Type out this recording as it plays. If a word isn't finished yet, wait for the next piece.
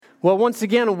Well, once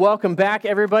again, welcome back,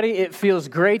 everybody. It feels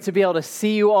great to be able to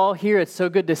see you all here. It's so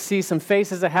good to see some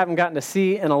faces I haven't gotten to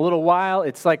see in a little while.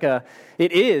 It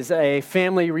is a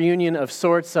family reunion of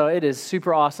sorts, so it is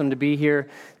super awesome to be here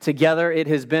together. It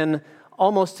has been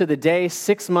almost to the day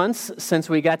 6 months since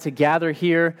we got to gather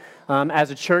here as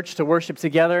a church to worship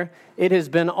together. It has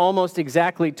been almost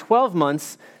exactly 12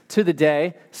 months to the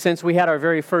day since we had our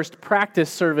very first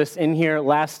practice service in here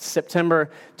last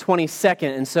September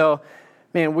 22nd. And so,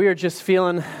 man, we are just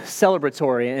feeling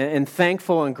celebratory and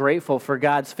thankful and grateful for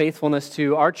God's faithfulness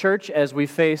to our church as we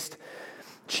faced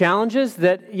challenges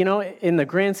that, in the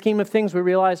grand scheme of things, we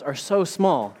realize are so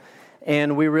small.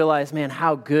 And we realize, man,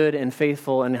 how good and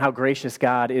faithful and how gracious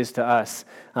God is to us.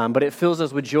 But it fills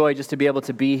us with joy just to be able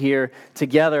to be here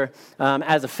together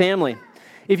as a family.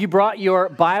 If you brought your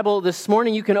Bible this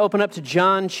morning, you can open up to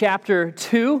John chapter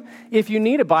 2. If you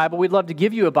need a Bible, we'd love to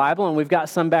give you a Bible, and we've got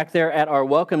some back there at our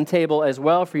welcome table as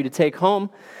well for you to take home.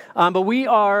 But we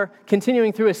are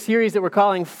continuing through a series that we're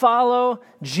calling Follow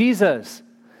Jesus.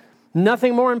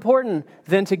 Nothing more important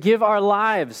than to give our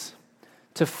lives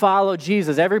to follow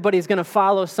Jesus. Everybody's going to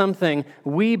follow something.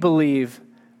 We believe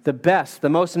the best, the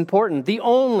most important, the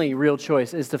only real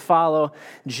choice is to follow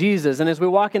Jesus. And as we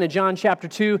walk into John chapter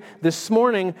 2 this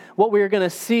morning, what we're going to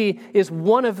see is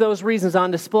one of those reasons on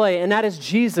display, and that is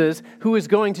Jesus, who is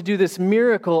going to do this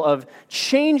miracle of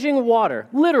changing water,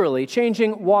 literally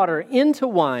changing water into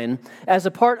wine as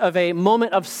a part of a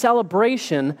moment of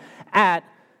celebration at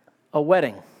a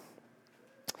wedding.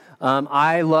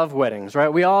 I love weddings, right?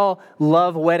 We all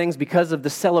love weddings because of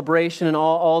the celebration and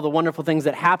all the wonderful things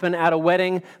that happen at a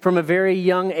wedding. From a very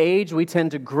young age, we tend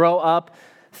to grow up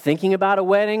thinking about a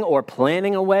wedding or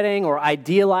planning a wedding or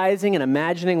idealizing and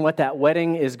imagining what that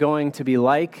wedding is going to be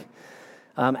like.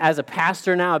 As a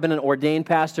pastor now, I've been an ordained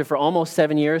pastor for almost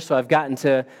 7 years, so I've gotten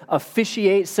to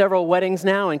officiate several weddings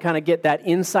now and kind of get that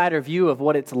insider view of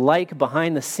what it's like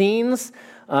behind the scenes.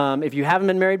 If you haven't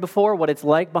been married before, what it's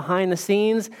like behind the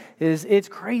scenes is it's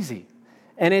crazy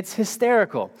and it's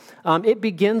hysterical. It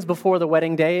begins before the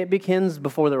wedding day. It begins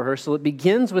before the rehearsal. It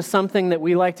begins with something that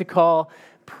we like to call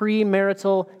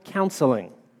premarital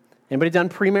counseling. Anybody done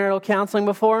premarital counseling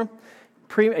before?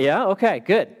 Yeah? Okay,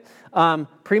 good.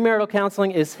 Premarital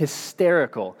counseling is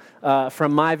hysterical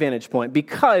from my vantage point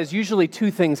because usually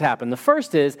two things happen. The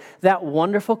first is that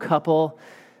wonderful couple,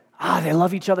 they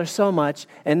love each other so much,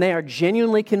 and they are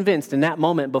genuinely convinced in that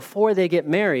moment before they get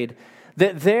married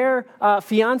that their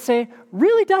fiance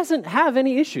really doesn't have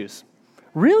any issues,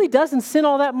 really doesn't sin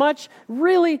all that much,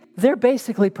 really, they're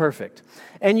basically perfect.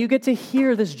 And you get to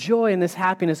hear this joy and this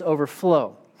happiness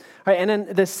overflow. All right, and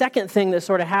then the second thing that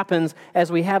sort of happens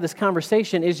as we have this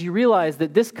conversation is you realize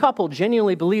that this couple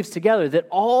genuinely believes together that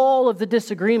all of the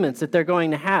disagreements that they're going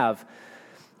to have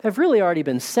really already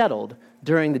been settled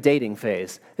during the dating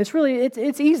phase.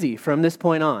 It's easy from this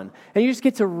point on. And you just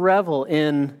get to revel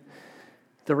in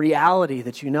the reality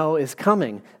that you know is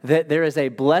coming, that there is a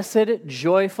blessed,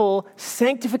 joyful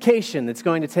sanctification that's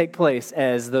going to take place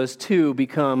as those two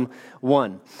become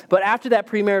one. But after that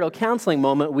premarital counseling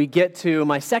moment, we get to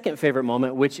my second favorite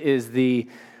moment, which is the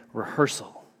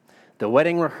rehearsal. The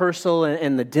wedding rehearsal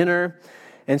and the dinner.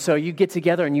 And so you get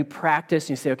together and you practice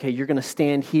and you say, okay, you're going to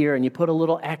stand here, and you put a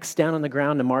little X down on the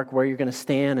ground to mark where you're going to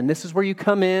stand. And this is where you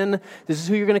come in. This is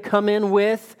who you're going to come in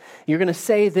with. You're going to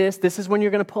say this. This is when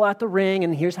you're going to pull out the ring,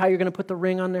 and here's how you're going to put the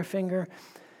ring on their finger.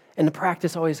 And the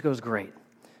practice always goes great.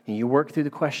 And you work through the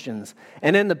questions.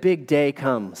 And then the big day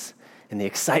comes, and the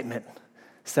excitement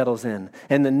settles in,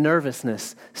 and the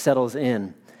nervousness settles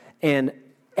in. And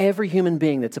every human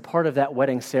being that's a part of that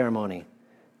wedding ceremony,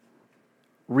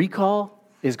 recall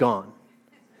is gone.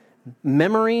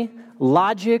 Memory,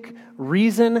 logic,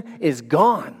 reason is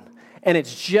gone. And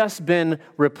it's just been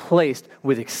replaced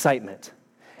with excitement.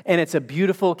 And it's a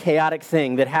beautiful, chaotic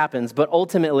thing that happens, but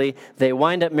ultimately they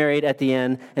wind up married at the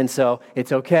end, and so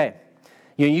it's okay.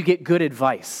 You get good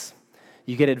advice.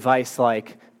 You get advice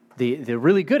like the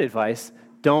really good advice,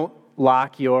 don't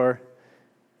lock your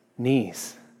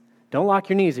knees. Don't lock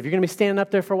your knees. If you're going to be standing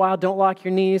up there for a while, don't lock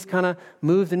your knees. Kind of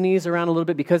move the knees around a little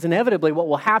bit, because inevitably what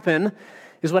will happen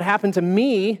is what happened to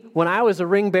me when I was a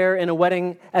ring bearer in a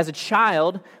wedding as a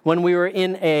child when we were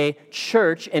in a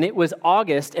church, and it was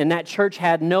August, and that church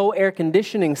had no air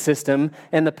conditioning system,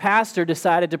 and the pastor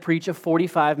decided to preach a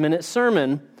 45-minute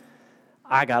sermon.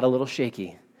 I got a little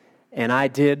shaky, And I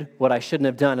did what I shouldn't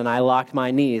have done, and I locked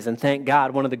my knees. And thank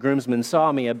God one of the groomsmen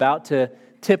saw me about to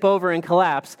tip over and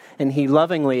collapse, and he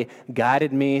lovingly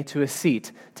guided me to a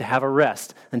seat to have a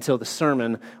rest until the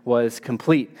sermon was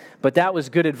complete. But that was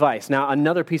good advice. Now,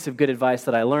 another piece of good advice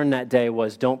that I learned that day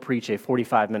was don't preach a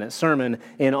 45-minute sermon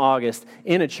in August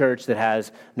in a church that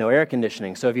has no air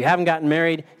conditioning. So if you haven't gotten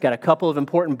married, got a couple of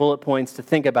important bullet points to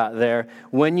think about there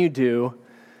when you do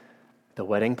the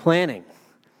wedding planning.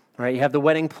 Right? You have the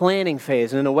wedding planning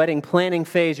phase, and in the wedding planning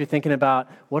phase, you're thinking about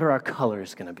what are our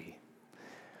colors going to be?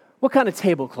 What kind of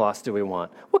tablecloths do we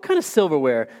want? What kind of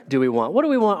silverware do we want? What do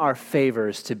we want our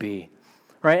favors to be?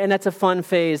 Right? And that's a fun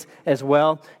phase as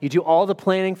well. You do all the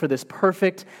planning for this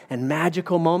perfect and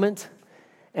magical moment.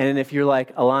 And if you're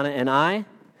like Alana and I,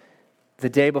 the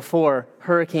day before,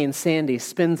 Hurricane Sandy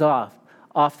spins off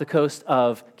the coast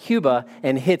of Cuba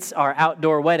and hits our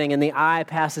outdoor wedding, and the eye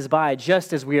passes by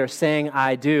just as we are saying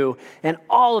I do. And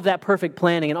all of that perfect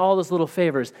planning and all those little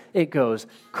favors, it goes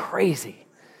crazy.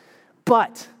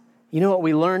 But you know what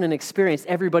we learned and experienced,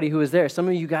 everybody who was there, some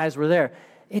of you guys were there,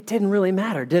 it didn't really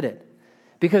matter, did it?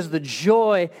 Because the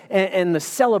joy and the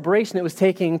celebration that was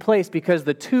taking place, because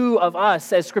the two of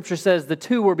us, as Scripture says, the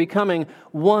two were becoming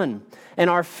one. And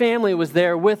our family was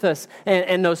there with us,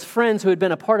 and those friends who had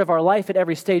been a part of our life at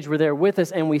every stage were there with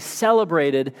us, and we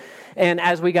celebrated. And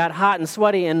as we got hot and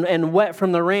sweaty and wet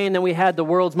from the rain, then we had the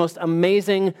world's most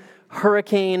amazing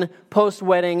hurricane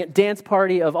post-wedding dance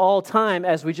party of all time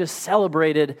as we just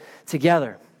celebrated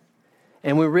together.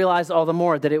 And we realized all the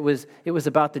more that it was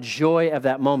about the joy of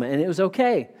that moment. And it was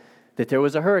okay that there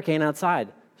was a hurricane outside,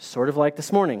 sort of like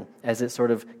this morning, as it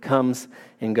sort of comes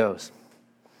and goes.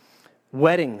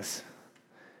 Weddings,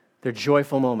 they're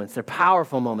joyful moments, they're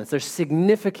powerful moments, they're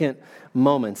significant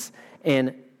moments.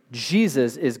 And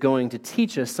Jesus is going to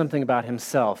teach us something about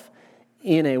himself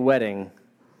in a wedding,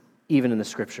 even in the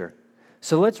Scripture.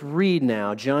 So let's read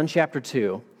now John chapter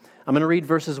 2. I'm going to read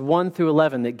verses 1 through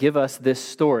 11 that give us this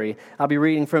story. I'll be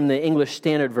reading from the English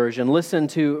Standard Version. Listen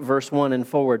to verse 1 and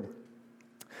forward.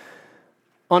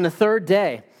 On the third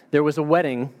day, there was a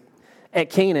wedding at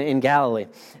Cana in Galilee,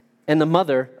 and the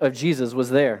mother of Jesus was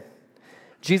there.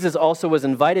 Jesus also was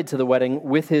invited to the wedding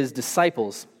with his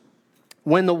disciples.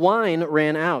 When the wine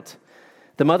ran out,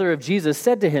 the mother of Jesus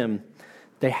said to him,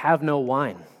 "They have no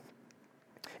wine."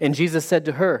 And Jesus said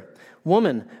to her,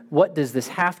 "Woman, what does this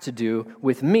have to do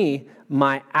with me?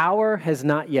 My hour has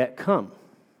not yet come."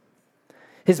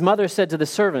 His mother said to the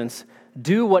servants,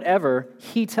 "Do whatever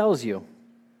he tells you."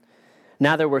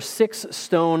 Now there were 6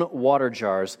 stone water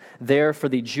jars there for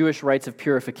the Jewish rites of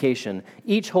purification,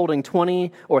 each holding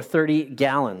 20 or 30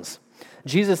 gallons.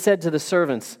 Jesus said to the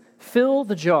servants, "Fill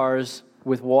the jars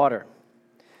with water."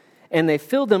 And they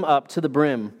filled them up to the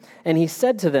brim. And he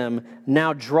said to them,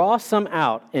 "Now draw some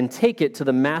out and take it to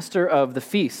the master of the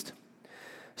feast."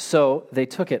 So they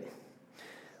took it.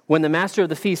 When the master of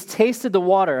the feast tasted the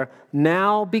water,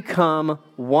 now become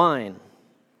wine,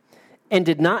 and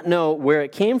did not know where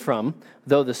it came from,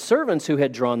 though the servants who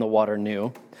had drawn the water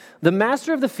knew, the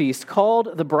master of the feast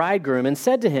called the bridegroom and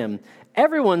said to him,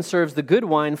 "Everyone serves the good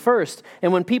wine first,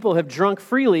 and when people have drunk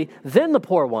freely, then the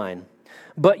poor wine.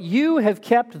 But you have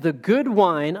kept the good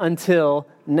wine until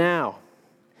now."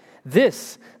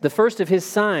 This, the first of his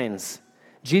signs,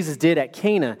 Jesus did at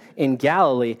Cana in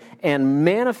Galilee and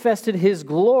manifested his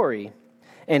glory,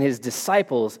 and his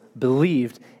disciples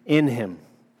believed in him.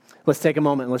 Let's take a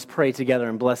moment and let's pray together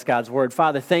and bless God's word.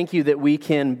 Father, thank you that we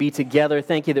can be together.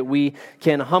 Thank you that we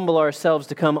can humble ourselves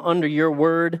to come under your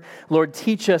word. Lord,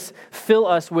 teach us, fill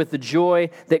us with the joy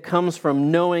that comes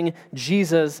from knowing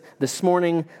Jesus this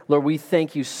morning. Lord, we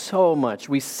thank you so much.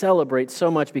 We celebrate so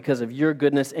much because of your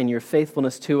goodness and your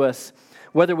faithfulness to us.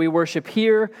 Whether we worship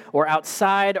here or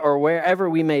outside or wherever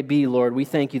we may be, Lord, we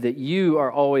thank you that you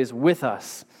are always with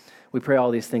us. We pray all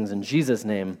these things in Jesus'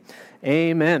 name.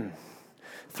 Amen.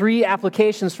 3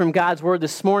 applications from God's word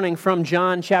this morning from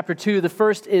John chapter 2. The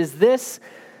first is this: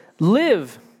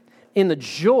 live in the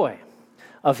joy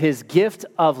of his gift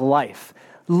of life.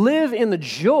 Live in the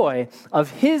joy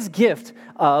of his gift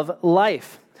of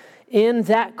life. In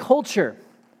that culture,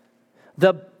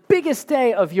 the biggest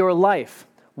day of your life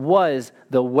was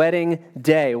the wedding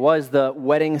day, was the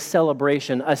wedding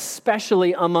celebration,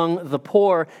 especially among the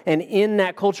poor. And in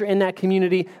that culture, in that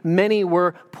community, many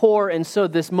were poor, and so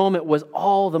this moment was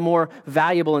all the more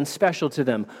valuable and special to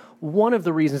them. One of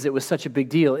the reasons it was such a big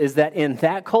deal is that in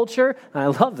that culture, and I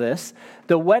love this,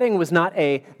 the wedding was not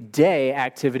a day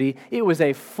activity, it was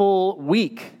a full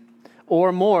week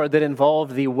or more that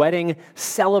involved the wedding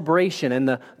celebration and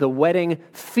the wedding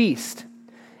feast.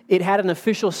 It had an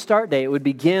official start date. It would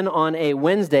begin on a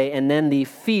Wednesday, and then the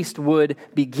feast would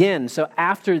begin. So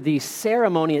after the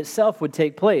ceremony itself would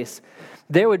take place,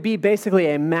 there would be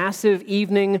basically a massive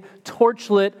evening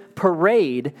torchlit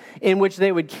parade in which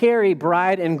they would carry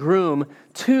bride and groom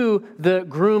to the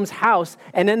groom's house,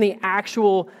 and then the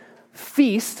actual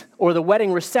feast, or the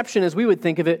wedding reception as we would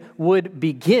think of it, would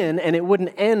begin, and it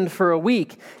wouldn't end for a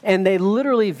week. And they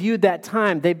literally viewed that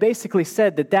time. They basically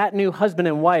said that that new husband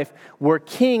and wife were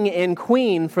king and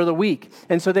queen for the week.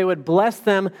 And so they would bless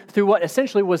them through what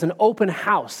essentially was an open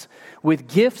house with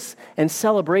gifts and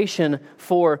celebration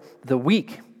for the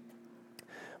week.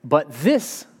 But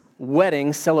this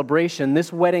wedding celebration,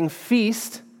 this wedding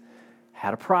feast,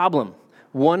 had a problem.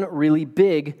 One really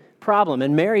big problem.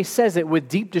 And Mary says it with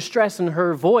deep distress in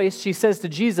her voice. She says to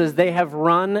Jesus, they have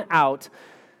run out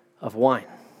of wine.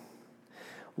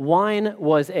 Wine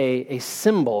was a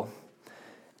symbol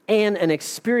and an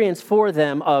experience for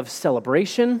them of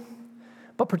celebration,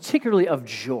 but particularly of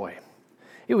joy.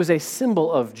 It was a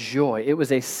symbol of joy. It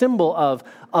was a symbol of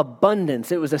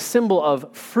abundance. It was a symbol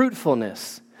of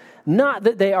fruitfulness. Not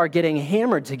that they are getting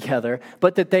hammered together,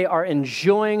 but that they are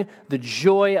enjoying the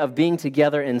joy of being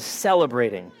together and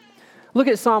celebrating. Look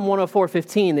at Psalm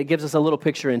 104:15 that gives us a little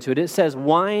picture into it. It says,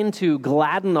 wine to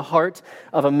gladden the heart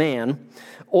of a man,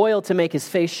 oil to make his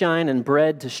face shine, and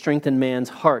bread to strengthen man's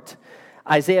heart.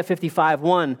 Isaiah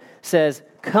 55:1 says,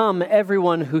 come,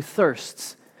 everyone who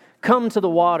thirsts. Come to the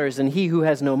waters, and he who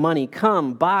has no money,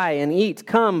 come, buy and eat.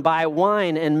 Come, buy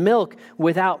wine and milk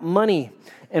without money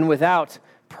and without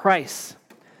price.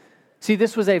 See,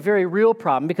 this was a very real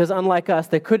problem because unlike us,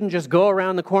 they couldn't just go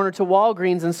around the corner to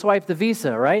Walgreens and swipe the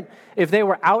Visa, right? If they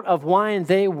were out of wine,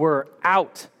 they were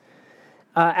out.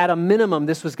 At a minimum,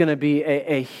 this was going to be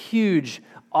a huge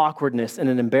awkwardness and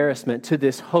an embarrassment to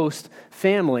this host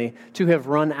family to have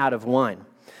run out of wine.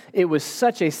 It was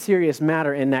such a serious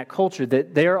matter in that culture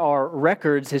that there are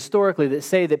records historically that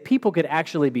say that people could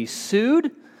actually be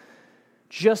sued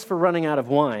just for running out of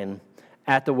wine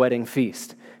at the wedding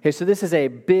feast. Okay, so this is a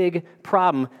big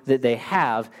problem that they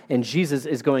have, and Jesus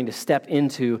is going to step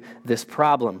into this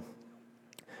problem.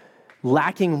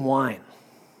 Lacking wine,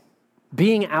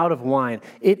 being out of wine,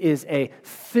 it is a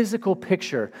physical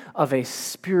picture of a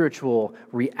spiritual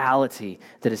reality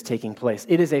that is taking place.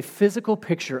 It is a physical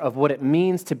picture of what it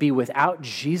means to be without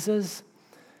Jesus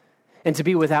and to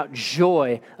be without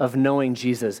joy of knowing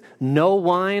Jesus. No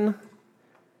wine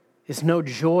is no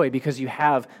joy because you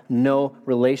have no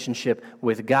relationship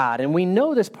with God. And we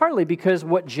know this partly because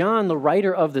what John, the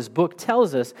writer of this book,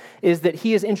 tells us is that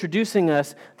he is introducing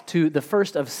us to the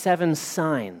first of 7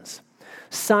 signs.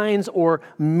 Signs or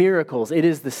miracles. It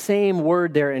is the same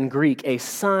word there in Greek, a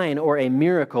sign or a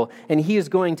miracle. And he is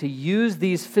going to use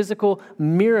these physical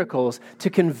miracles to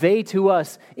convey to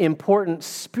us important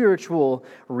spiritual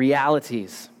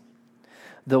realities.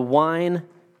 The wine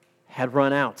had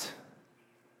run out,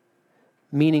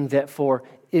 meaning that for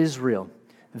Israel,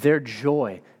 their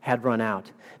joy had run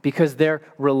out because their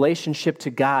relationship to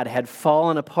God had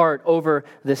fallen apart over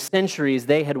the centuries.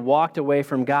 They had walked away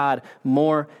from God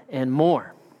more and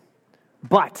more.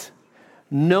 But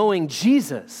knowing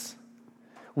Jesus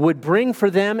would bring for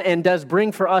them and does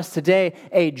bring for us today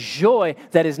a joy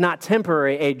that is not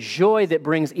temporary, a joy that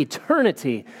brings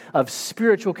eternity of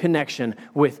spiritual connection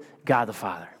with God the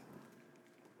Father.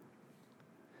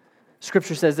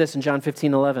 Scripture says this in John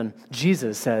 15:11.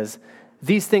 Jesus says,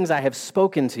 these things I have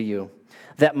spoken to you,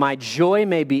 that my joy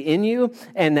may be in you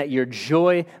and that your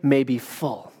joy may be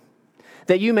full.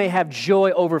 That you may have joy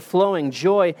overflowing,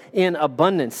 joy in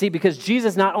abundance. See, because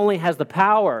Jesus not only has the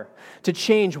power to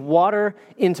change water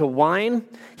into wine,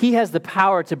 he has the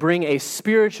power to bring a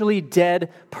spiritually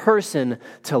dead person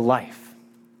to life.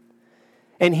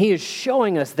 And he is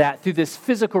showing us that through this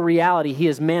physical reality, he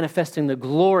is manifesting the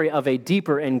glory of a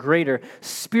deeper and greater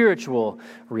spiritual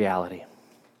reality.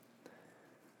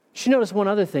 You should notice one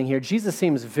other thing here. Jesus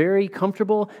seems very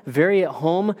comfortable, very at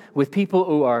home with people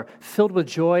who are filled with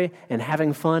joy and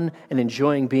having fun and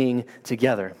enjoying being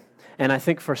together. And I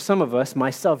think for some of us,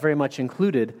 myself very much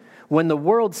included, when the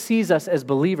world sees us as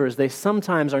believers, they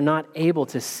sometimes are not able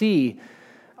to see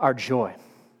our joy.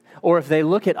 Or if they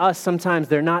look at us, sometimes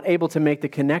they're not able to make the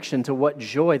connection to what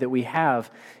joy that we have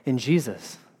in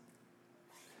Jesus.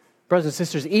 Brothers and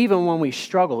sisters, even when we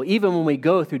struggle, even when we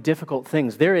go through difficult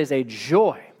things, there is a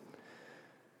joy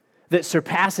that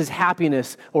surpasses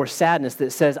happiness or sadness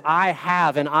that says, I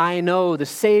have and I know the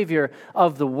Savior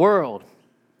of the world.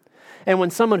 And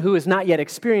when someone who has not yet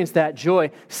experienced that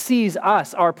joy sees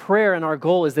us, our prayer and our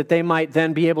goal is that they might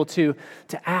then be able to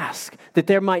ask, that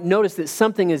they might notice that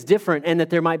something is different, and that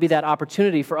there might be that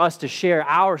opportunity for us to share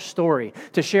our story,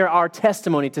 to share our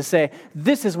testimony, to say,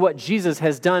 this is what Jesus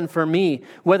has done for me.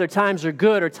 Whether times are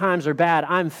good or times are bad,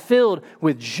 I'm filled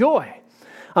with joy.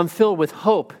 I'm filled with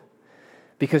hope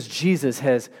because Jesus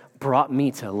has brought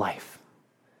me to life.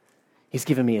 He's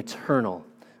given me eternal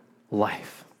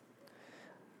life.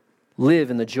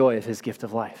 Live in the joy of his gift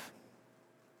of life.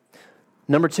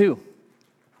 Number two,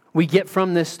 we get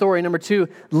from this story, number two,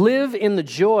 live in the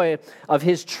joy of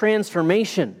his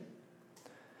transformation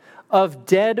of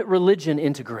dead religion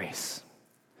into grace.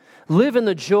 Live in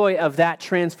the joy of that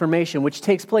transformation, which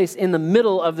takes place in the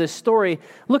middle of this story.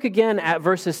 Look again at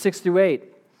verses 6 through 8.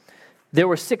 There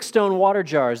were 6 stone water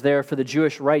jars there for the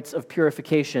Jewish rites of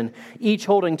purification, each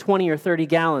holding 20 or 30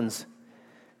 gallons.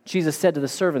 Jesus said to the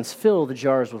servants, fill the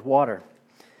jars with water.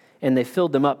 And they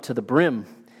filled them up to the brim.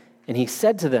 And he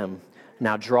said to them,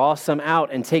 now draw some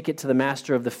out and take it to the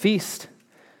master of the feast.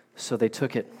 So they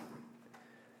took it.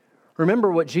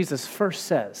 Remember what Jesus first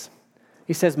says.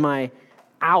 He says, my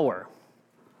hour,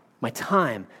 my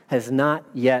time has not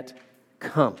yet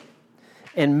come.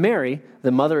 And Mary,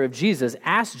 the mother of Jesus,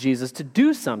 asked Jesus to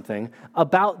do something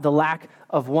about the lack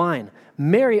of wine.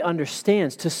 Mary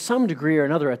understands to some degree or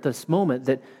another at this moment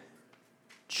that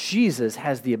Jesus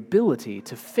has the ability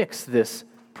to fix this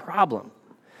problem.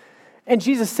 And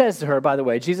Jesus says to her, by the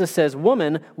way, Jesus says,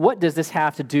 woman, what does this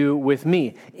have to do with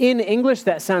me? In English,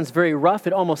 that sounds very rough.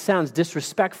 It almost sounds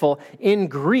disrespectful. In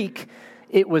Greek,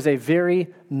 it was a very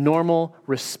normal,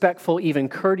 respectful, even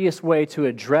courteous way to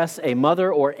address a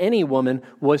mother or any woman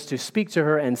was to speak to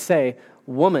her and say,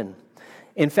 woman.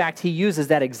 In fact, he uses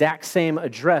that exact same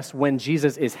address when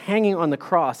Jesus is hanging on the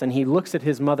cross and he looks at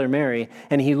his mother Mary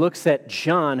and he looks at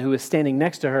John, who is standing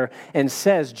next to her, and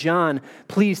says, John,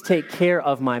 please take care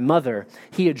of my mother.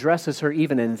 He addresses her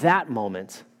even in that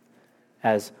moment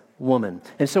as woman.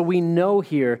 And so we know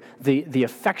here the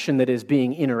affection that is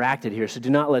being interacted here. So do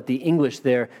not let the English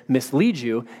there mislead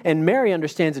you. And Mary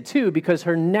understands it too, because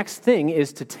her next thing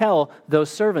is to tell those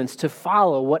servants to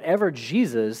follow whatever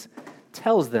Jesus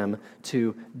tells them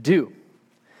to do.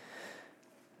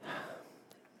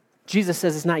 Jesus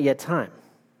says it's not yet time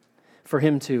for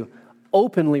him to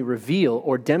openly reveal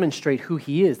or demonstrate who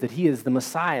he is, that he is the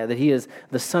Messiah, that he is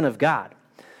the Son of God.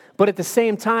 But at the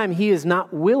same time, he is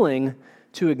not willing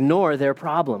to ignore their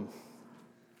problem.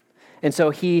 And so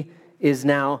he is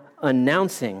now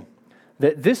announcing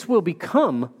that this will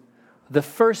become the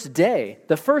first day,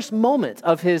 the first moment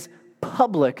of his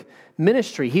public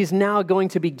ministry. He's now going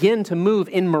to begin to move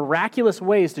in miraculous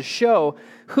ways to show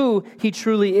who he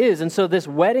truly is. And so this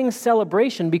wedding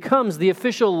celebration becomes the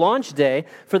official launch day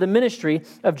for the ministry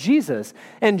of Jesus.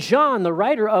 And John, the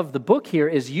writer of the book here,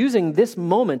 is using this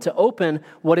moment to open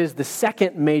what is the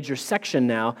second major section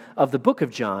now of the book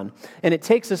of John. And it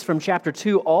takes us from chapter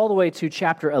 2 all the way to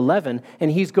chapter 11.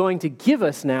 And he's going to give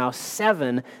us now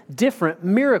 7 different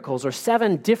miracles or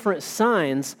 7 different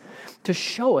signs to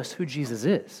show us who Jesus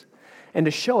is and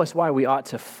to show us why we ought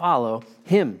to follow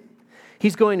him.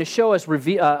 He's going to show us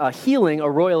healing a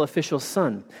royal official's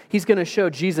son. He's going to show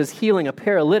Jesus healing a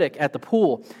paralytic at the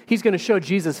pool. He's going to show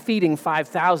Jesus feeding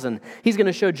 5,000. He's going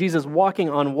to show Jesus walking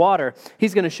on water.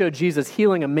 He's going to show Jesus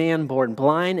healing a man born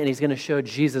blind, and he's going to show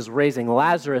Jesus raising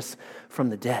Lazarus from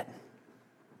the dead.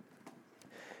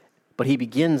 But he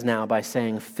begins now by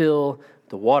saying, fill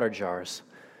the water jars.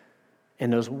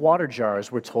 And those water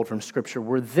jars, we're told from Scripture,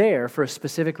 were there for a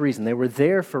specific reason. They were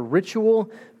there for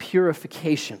ritual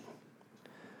purification.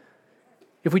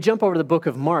 If we jump over to the book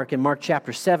of Mark, in Mark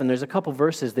chapter 7, there's a couple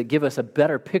verses that give us a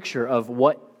better picture of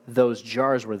what those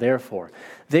jars were there for.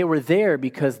 They were there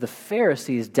because the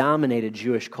Pharisees dominated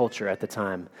Jewish culture at the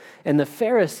time. And the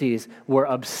Pharisees were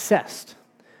obsessed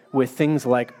with things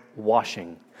like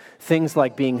washing, things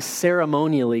like being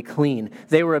ceremonially clean.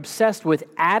 They were obsessed with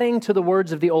adding to the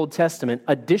words of the Old Testament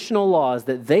additional laws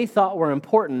that they thought were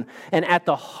important. And at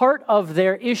the heart of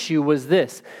their issue was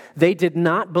this: they did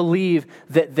not believe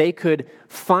that they could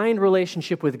find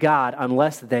relationship with God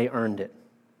unless they earned it.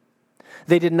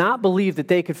 They did not believe that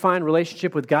they could find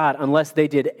relationship with God unless they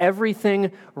did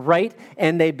everything right,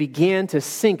 and they began to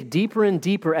sink deeper and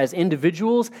deeper as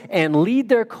individuals and lead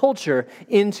their culture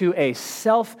into a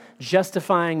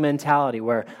self-justifying mentality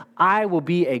where I will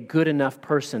be a good enough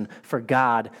person for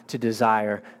God to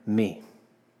desire me.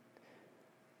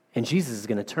 And Jesus is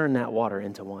going to turn that water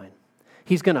into wine.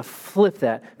 He's going to flip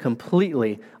that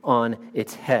completely on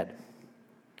its head.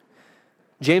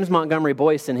 James Montgomery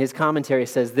Boyce, in his commentary,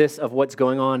 says this of what's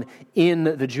going on in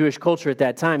the Jewish culture at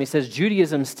that time. He says,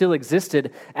 Judaism still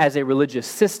existed as a religious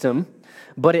system,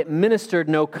 but it ministered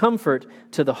no comfort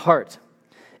to the heart.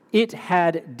 It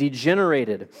had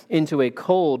degenerated into a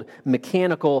cold,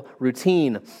 mechanical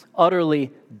routine,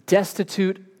 utterly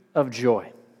destitute of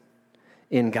joy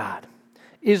in God.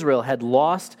 Israel had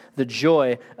lost the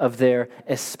joy of their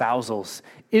espousals.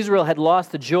 Israel had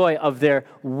lost the joy of their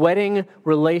wedding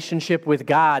relationship with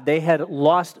God. They had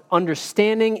lost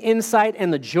understanding, insight,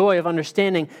 and the joy of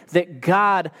understanding that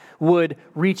God would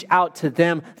reach out to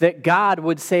them, that God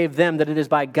would save them, that it is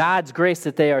by God's grace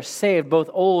that they are saved, both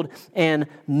Old and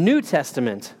New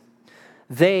Testament.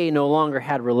 They no longer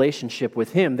had relationship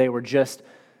with Him. They were just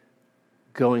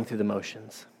going through the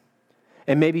motions.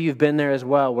 And maybe you've been there as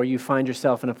well, where you find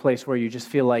yourself in a place where you just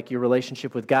feel like your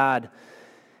relationship with God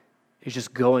is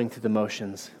just going through the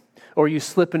motions. Or you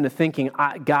slip into thinking,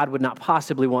 God would not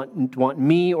possibly want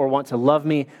me or want to love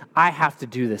me. I have to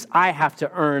do this. I have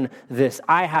to earn this.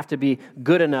 I have to be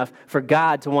good enough for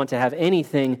God to want to have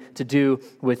anything to do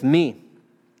with me.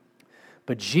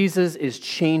 But Jesus is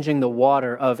changing the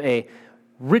water of a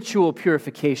ritual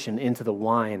purification into the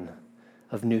wine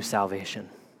of new salvation.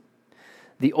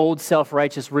 The old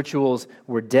self-righteous rituals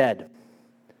were dead,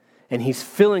 and He's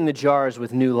filling the jars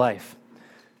with new life.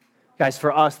 Guys,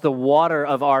 for us, the water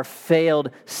of our failed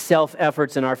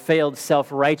self-efforts and our failed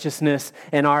self-righteousness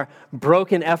and our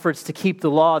broken efforts to keep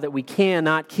the law that we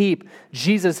cannot keep,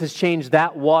 Jesus has changed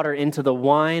that water into the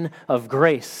wine of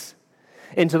grace,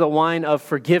 into the wine of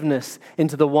forgiveness,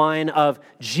 into the wine of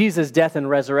Jesus' death and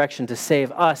resurrection to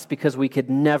save us because we could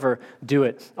never do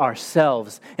it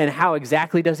ourselves. And how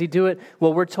exactly does He do it?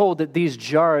 Well, we're told that these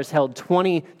jars held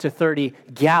 20 to 30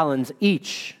 gallons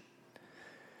each.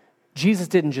 Jesus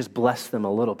didn't just bless them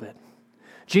a little bit.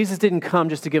 Jesus didn't come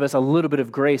just to give us a little bit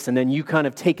of grace and then you kind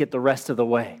of take it the rest of the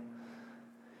way.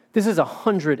 This is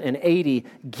 180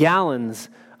 gallons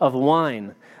of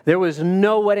wine. There was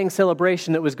no wedding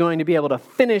celebration that was going to be able to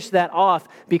finish that off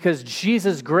because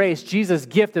Jesus' grace, Jesus'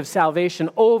 gift of salvation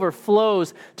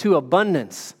overflows to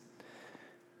abundance.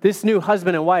 This new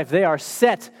husband and wife, they are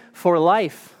set for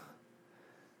life.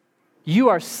 You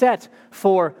are set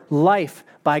for life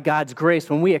by God's grace.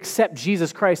 When we accept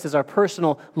Jesus Christ as our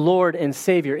personal Lord and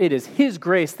Savior, it is His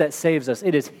grace that saves us.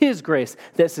 It is His grace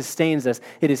that sustains us.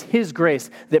 It is His grace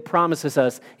that promises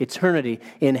us eternity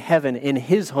in heaven, in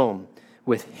His home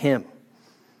with Him.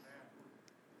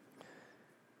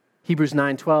 Hebrews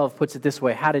 9:12 puts it this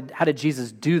way. How did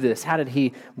Jesus do this? How did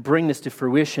He bring this to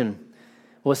fruition?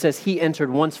 Well, it says He entered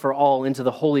once for all into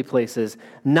the holy places,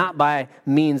 not by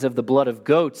means of the blood of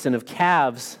goats and of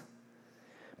calves,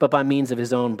 but by means of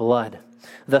His own blood,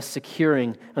 thus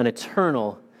securing an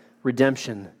eternal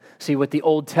redemption. See, what the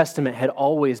Old Testament had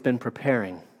always been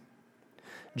preparing,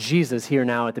 Jesus here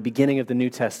now at the beginning of the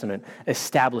New Testament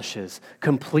establishes,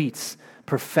 completes,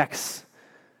 perfects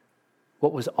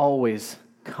what was always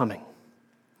coming.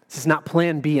 This is not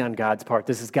plan B on God's part.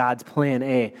 This is God's plan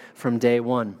A from day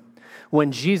one.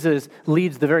 When Jesus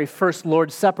leads the very first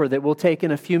Lord's Supper that we'll take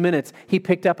in a few minutes, He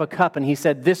picked up a cup and He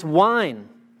said, "This wine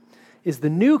is the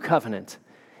new covenant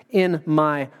in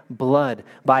my blood.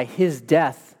 By His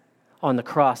death on the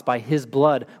cross, by His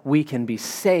blood, we can be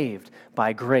saved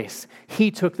by grace. He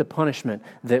took the punishment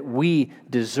that we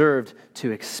deserved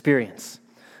to experience.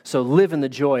 So live in the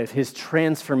joy of His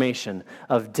transformation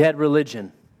of dead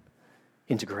religion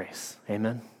into grace."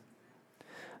 Amen.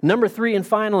 Number 3, and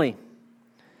finally,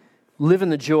 live in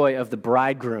the joy of the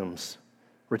bridegroom's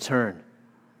return.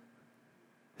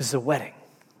 This is a wedding.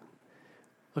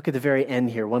 Look at the very end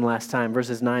here, one last time,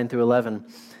 verses 9 through 11.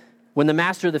 When the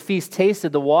master of the feast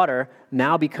tasted the water,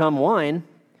 now become wine,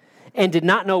 and did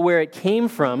not know where it came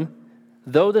from,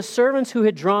 though the servants who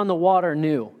had drawn the water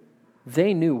knew.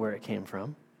 They knew where it came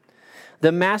from.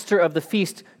 The master of the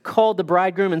feast called the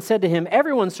bridegroom and said to him,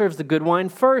 "Everyone serves the good wine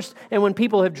first, and when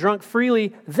people have drunk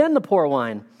freely, then the poor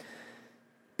wine.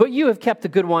 But you have kept the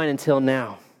good wine until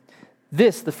now."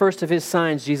 This, the first of His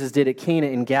signs Jesus did at Cana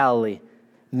in Galilee,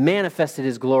 manifested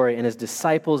His glory, and His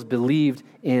disciples believed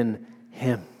in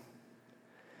Him.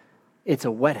 It's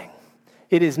a wedding.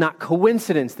 It is not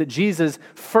coincidence that Jesus'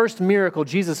 first miracle,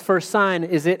 Jesus' first sign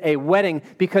is at a wedding,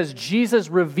 because Jesus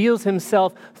reveals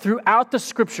Himself throughout the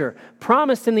Scripture,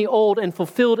 promised in the Old and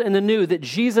fulfilled in the New, that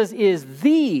Jesus is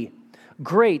the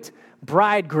great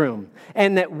bridegroom,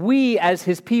 and that we as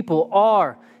His people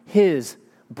are His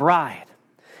bride,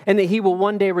 and that He will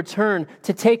one day return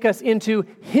to take us into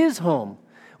His home,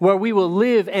 where we will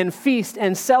live and feast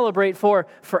and celebrate for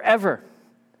forever,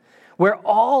 where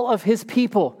all of His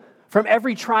people From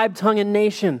every tribe, tongue, and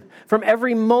nation, from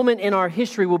every moment in our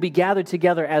history will be gathered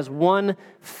together as one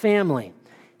family.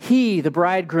 He, the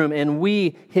bridegroom, and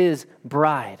we, his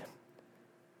bride.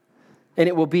 And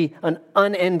it will be an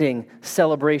unending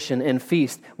celebration and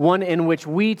feast, one in which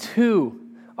we too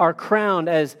are crowned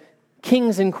as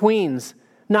kings and queens,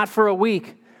 not for a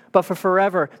week, but for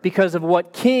forever, because of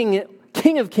what King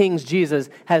of Kings Jesus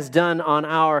has done on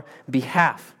our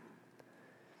behalf.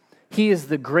 He is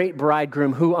the great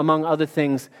bridegroom who, among other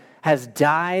things, has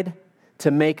died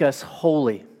to make us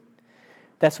holy.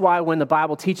 That's why when the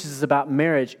Bible teaches us about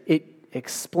marriage, it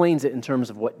explains it in terms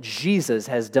of what Jesus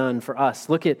has done for us.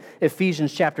 Look at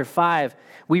Ephesians chapter 5.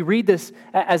 We read this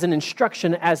as an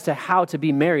instruction as to how to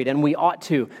be married, and we ought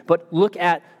to. But look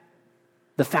at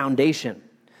the foundation.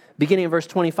 Beginning in verse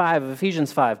 25 of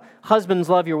Ephesians 5. Husbands,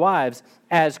 love your wives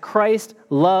as Christ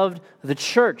loved the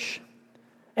church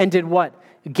and did what?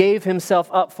 Gave himself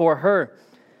up for her,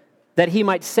 that he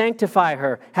might sanctify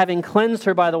her, having cleansed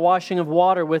her by the washing of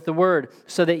water with the word,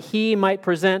 so that he might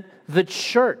present the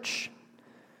church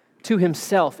to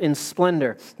himself in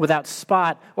splendor, without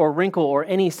spot or wrinkle or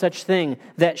any such thing,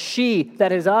 that she,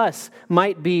 that is us,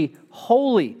 might be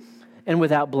holy and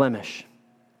without blemish.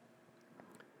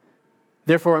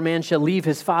 Therefore a man shall leave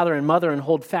his father and mother and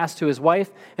hold fast to his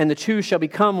wife, and the two shall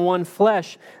become one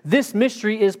flesh. This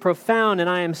mystery is profound, and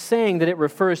I am saying that it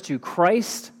refers to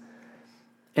Christ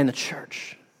and the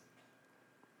church.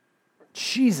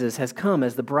 Jesus has come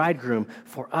as the bridegroom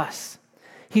for us.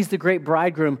 He's the great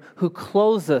bridegroom who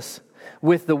clothes us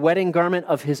with the wedding garment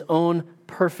of his own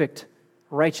perfect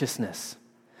righteousness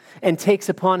and takes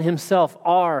upon himself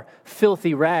our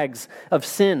filthy rags of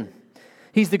sin.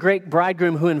 He's the great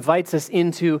bridegroom who invites us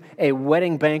into a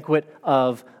wedding banquet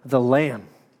of the Lamb.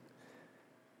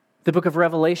 The book of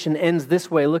Revelation ends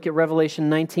this way. Look at Revelation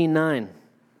 19:9.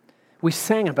 We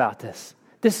sang about this.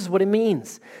 This is what it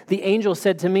means. The angel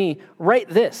said to me, write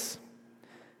this: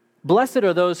 blessed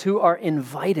are those who are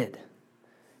invited.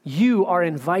 You are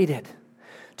invited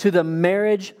to the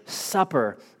marriage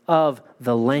supper of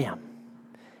the Lamb.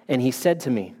 And he said to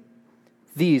me,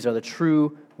 these are the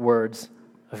true words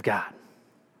of God.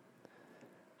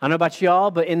 I don't know about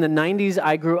y'all, but in the 90s,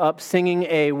 I grew up singing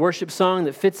a worship song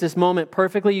that fits this moment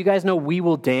perfectly. You guys know We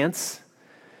Will Dance?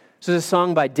 This is a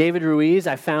song by David Ruiz.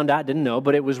 I found out, didn't know,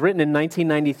 but it was written in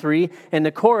 1993. And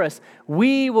the chorus,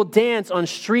 we will dance on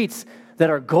streets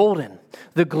that are golden.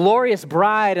 The glorious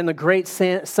bride and the great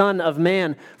Son of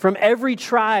Man from every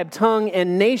tribe, tongue,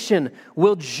 and nation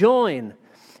will join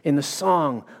in the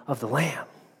song of the Lamb.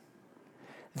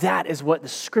 That is what the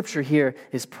scripture here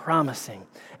is promising.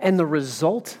 And the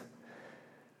result,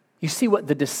 you see what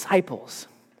the disciples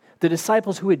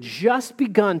who had just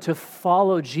begun to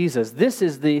follow Jesus, this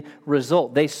is the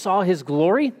result. They saw his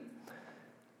glory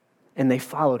and they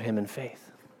followed him in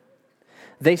faith.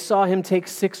 They saw him take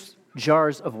 6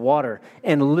 jars of water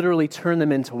and literally turn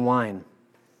them into wine.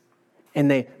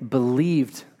 And they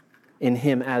believed in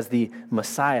him as the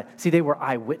Messiah. See, they were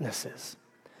eyewitnesses.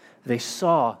 They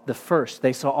saw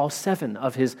they saw all 7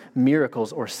 of his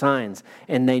miracles or signs,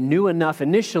 and they knew enough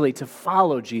initially to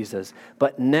follow Jesus,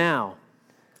 but now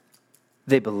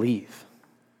they believe.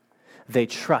 They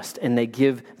trust, and they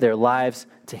give their lives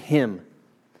to him.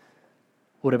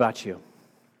 What about you?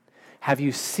 Have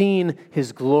you seen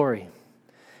his glory?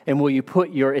 And will you put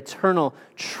your eternal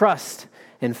trust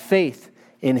and faith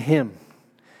in him?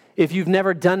 If you've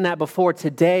never done that before,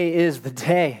 today is the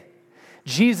day.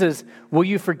 Jesus, will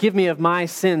you forgive me of my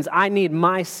sins? I need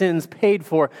my sins paid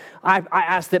for. I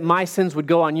ask that my sins would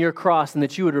go on your cross and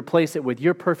that you would replace it with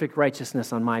your perfect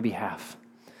righteousness on my behalf.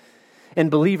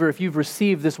 And believer, if you've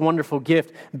received this wonderful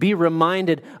gift, be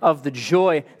reminded of the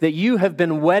joy that you have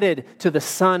been wedded to the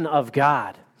Son of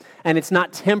God. And it's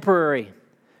not temporary,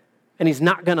 and he's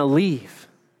not going to leave.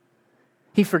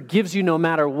 He forgives you no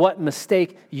matter what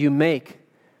mistake you make.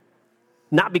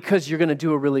 Not because you're going to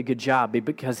do a really good job, but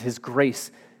because his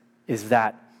grace is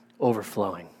that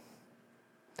overflowing.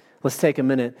 Let's take a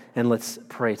minute and let's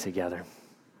pray together.